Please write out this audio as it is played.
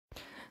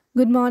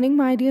Good morning,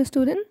 my dear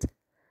students.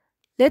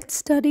 Let's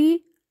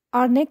study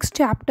our next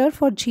chapter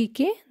for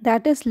GK,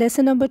 that is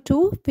lesson number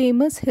 2,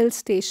 Famous Hill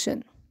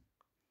Station.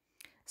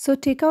 So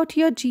take out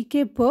your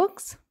GK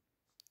books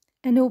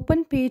and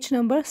open page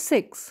number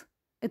 6.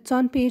 It's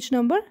on page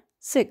number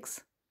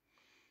 6.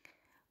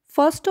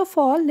 First of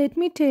all, let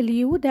me tell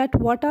you that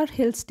what are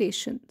hill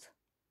stations.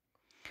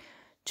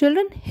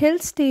 Children, hill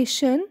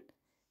station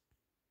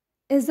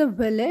is a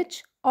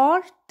village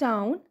or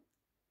town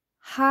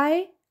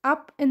high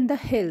up in the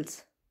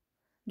hills.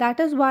 That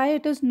is why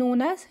it is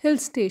known as hill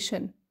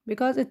station,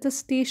 because it's a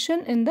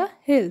station in the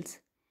hills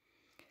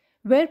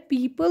where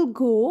people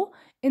go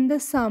in the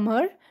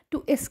summer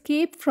to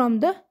escape from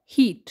the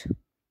heat.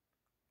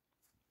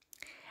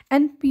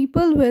 And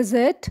people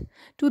visit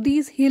to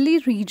these hilly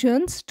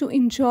regions to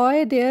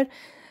enjoy their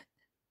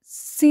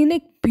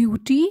scenic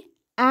beauty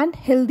and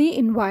healthy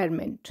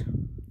environment.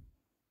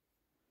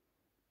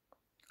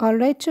 All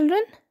right,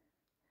 children.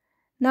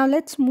 Now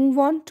let's move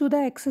on to the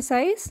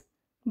exercise.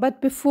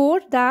 But before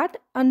that,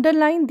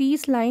 underline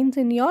these lines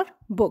in your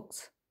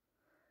books.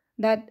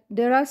 That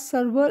there are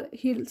several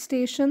hill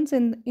stations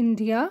in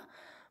India.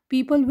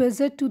 People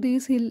visit to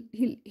these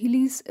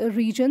hilly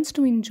regions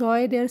to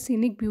enjoy their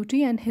scenic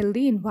beauty and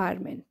healthy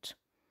environment.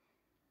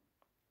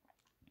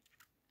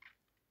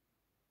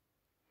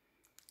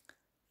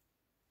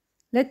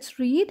 Let's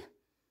read.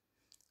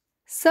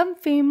 Some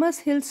famous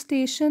hill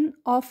stations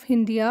of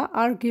India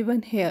are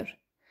given here.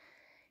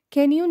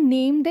 Can you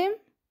name them?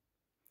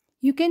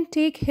 You can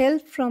take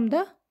help from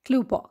the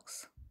clue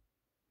box.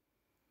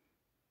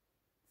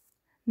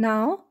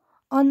 Now,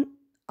 on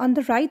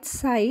the right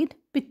side,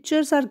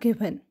 pictures are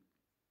given.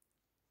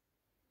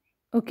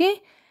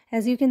 Okay,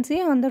 as you can see,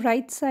 on the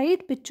right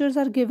side, pictures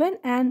are given,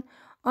 and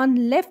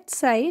on left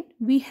side,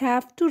 we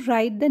have to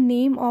write the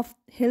name of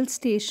hill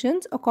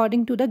stations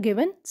according to the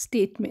given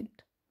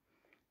statement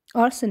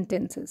or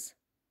sentences.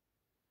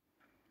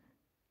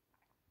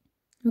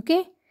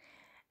 Okay,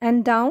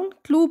 and down,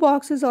 clue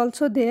box is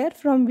also there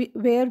from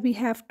where we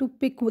have to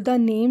pick the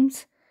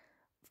names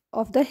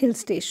of the hill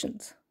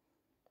stations.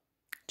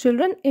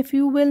 Children, if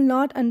you will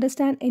not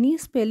understand any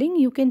spelling,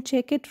 you can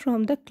check it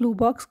from the clue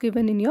box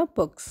given in your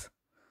books.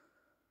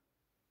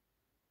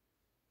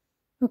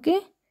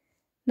 Okay,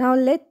 now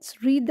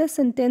let's read the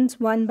sentence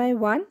one by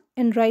one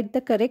and write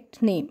the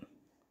correct name.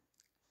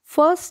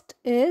 First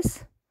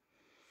is,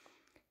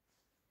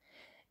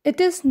 it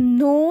is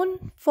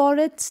known for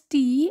its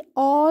tea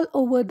all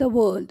over the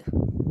world.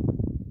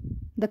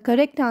 The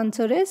correct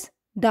answer is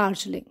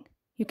Darjeeling.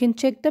 You can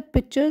check the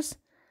pictures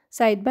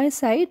side by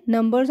side.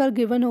 Numbers are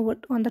given over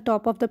on the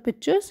top of the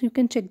pictures. You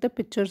can check the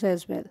pictures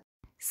as well.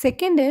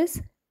 Second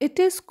is, it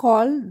is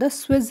called the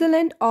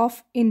Switzerland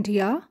of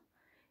India.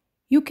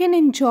 You can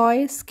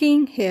enjoy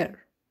skiing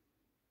here.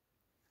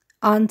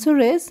 Answer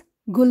is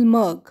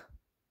Gulmarg.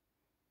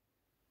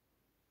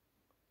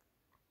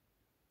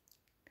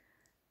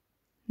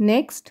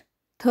 Next,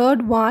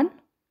 third one.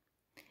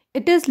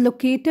 It is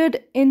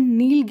located in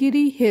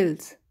Nilgiri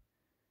Hills.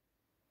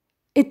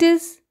 It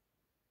is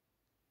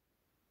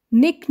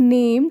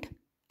nicknamed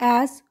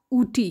as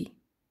Ooty.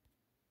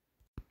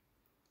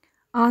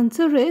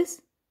 Answer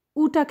is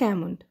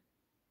Uttakamund.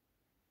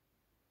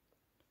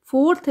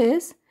 Fourth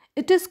is,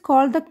 it is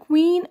called the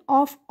queen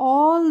of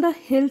all the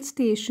hill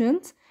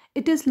stations.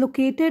 It is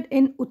located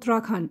in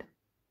Uttarakhand,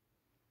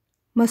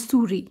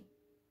 Mussoorie.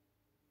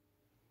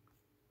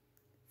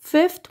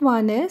 Fifth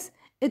one is,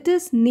 it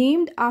is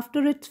named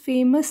after its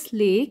famous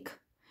lake.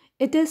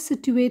 It is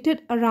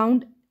situated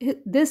around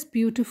this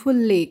beautiful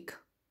lake,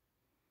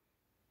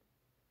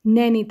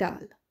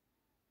 Nainital.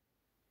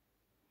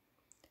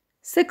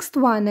 Sixth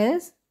one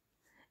is,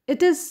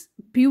 it is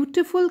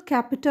beautiful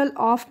capital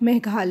of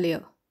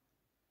Meghalaya,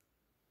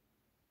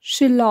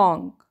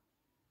 Shillong.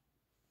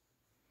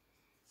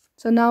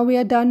 So now we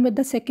are done with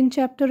the second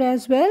chapter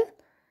as well.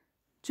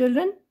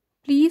 Children,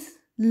 please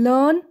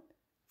learn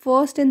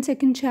first and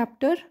second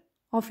chapter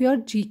of your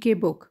GK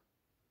book.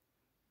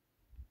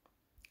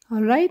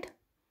 All right.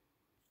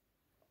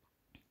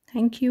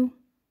 Thank you.